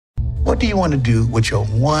What do you want to do with your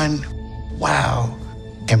one, wow,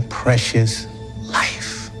 and precious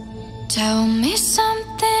life? Tell me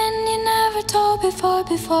something you never told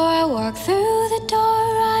before I walk through the door.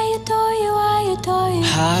 I adore you, I adore you.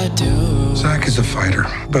 I do. Zach is a fighter,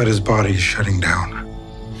 but his body is shutting down.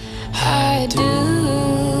 I do.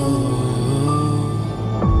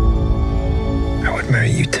 I would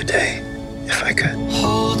marry you today, if I could.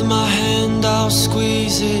 Hold my hand, I'll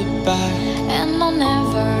squeeze it back. And I'll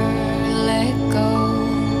never let go.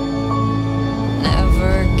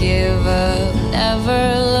 Never give up,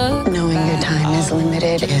 never look Knowing back. your time is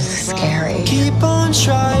limited is scary. Keep on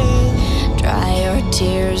trying. Dry your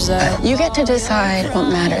tears up. You get to decide what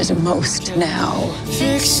matters most now.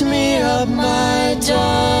 Fix me up, my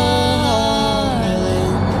darling.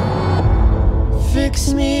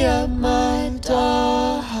 Fix me up, my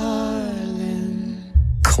darling.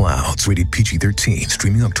 Clouds, rated PG-13,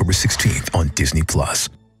 streaming October 16th on Disney+.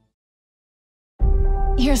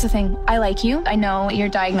 Here's the thing. I like you. I know your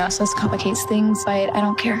diagnosis complicates things, but I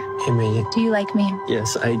don't care. Hey, May. Do you like me?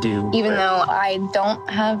 Yes, I do. Even though I don't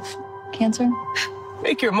have cancer?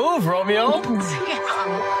 Make your move, Romeo.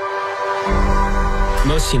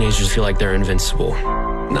 Most teenagers feel like they're invincible.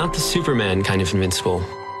 Not the Superman kind of invincible.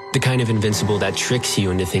 The kind of invincible that tricks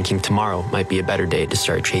you into thinking tomorrow might be a better day to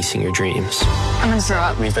start chasing your dreams. I'm gonna throw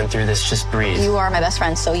up. We've been through this, just breathe. You are my best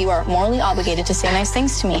friend, so you are morally obligated to say nice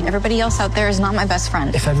things to me. Everybody else out there is not my best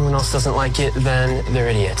friend. If everyone else doesn't like it, then they're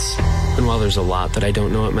idiots. And while there's a lot that I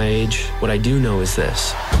don't know at my age, what I do know is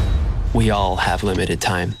this. We all have limited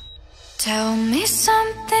time. Tell me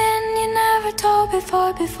something you never told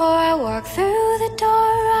before I walk through the door.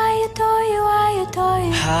 I adore you, I adore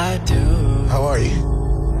you. I do. How are you?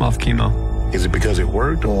 Off chemo. Is it because it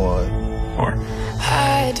worked or?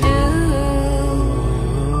 I do.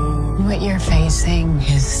 What you're facing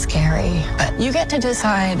is scary, but you get to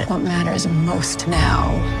decide what matters most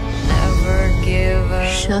now. Never give up.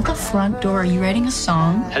 Shut the front door. Are you writing a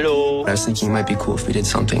song? Hello. I was thinking it might be cool if we did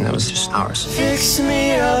something that was just ours. Fix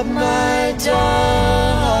me up, my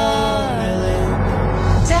darling.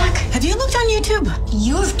 Zach, have you looked on YouTube?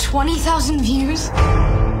 You have 20,000 views?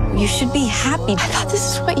 You should be happy. I thought this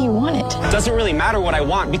is what you wanted. It doesn't really matter what I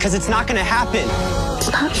want because it's not gonna happen.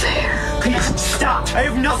 It's not fair. Stop! I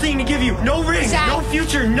have nothing to give you. No ring, Zach. no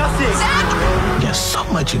future, nothing. There's so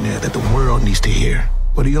much in there that the world needs to hear.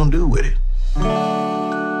 What are you gonna do with it?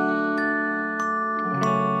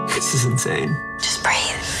 This is insane. Just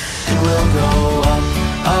breathe. We'll go up,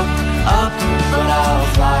 up, up, but I'll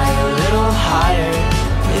fly a little higher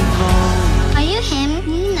in home. Are you him?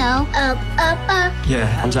 No. Up, up, up.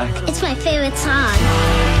 Yeah, I'm Zach. It's my favorite song.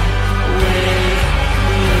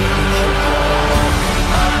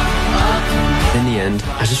 In the end,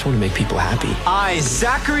 I just want to make people happy. I,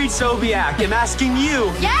 Zachary Sobiech, am asking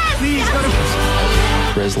you. Yes! Please go to...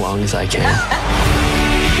 For as long as I can.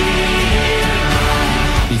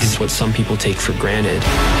 Because what some people take for granted,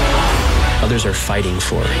 others are fighting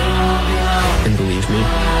for. And believe me,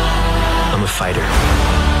 I'm a fighter.